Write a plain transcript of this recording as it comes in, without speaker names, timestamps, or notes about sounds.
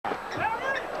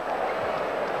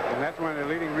And that's one of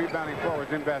the leading rebounding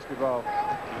forwards in basketball.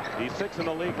 He's 6th in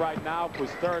the league right now. Was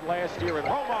 3rd last year, and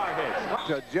Romar hits.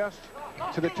 To adjust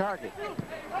to the target.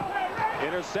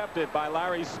 Intercepted by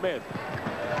Larry Smith.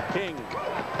 King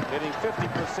hitting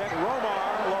 50%.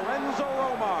 Romar, Lorenzo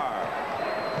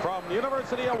Romar from the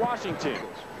University of Washington.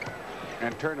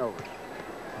 And turnovers.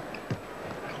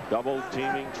 Double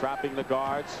teaming, trapping the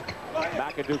guards.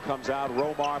 McAdoo comes out.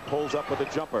 Romar pulls up with a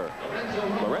jumper.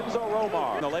 Lorenzo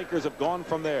Romar. The Lakers have gone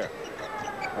from there.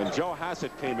 And Joe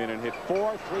Hassett came in and hit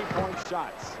 4 3-point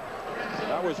shots.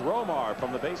 That was Romar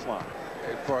from the baseline.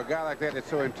 For a guy like that that's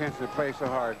so intense and plays so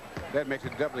hard, that makes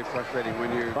it doubly frustrating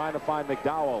when you're trying to find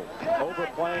McDowell.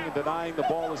 Overplaying and denying the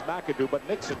ball is McAdoo, but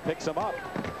Nixon picks him up.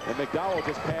 And McDowell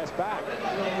just passed back.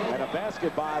 And a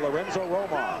basket by Lorenzo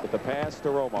Romar. With the pass to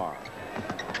Romar.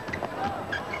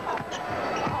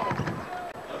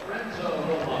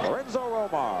 Lorenzo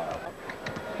Romar.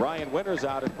 Brian Winters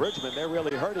out at Bridgman. They're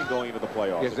really hurting going into the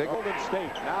playoffs. Yes, Golden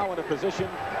State now in a position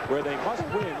where they must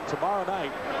win tomorrow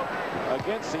night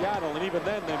against Seattle, and even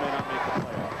then they may not make the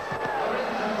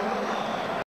playoffs.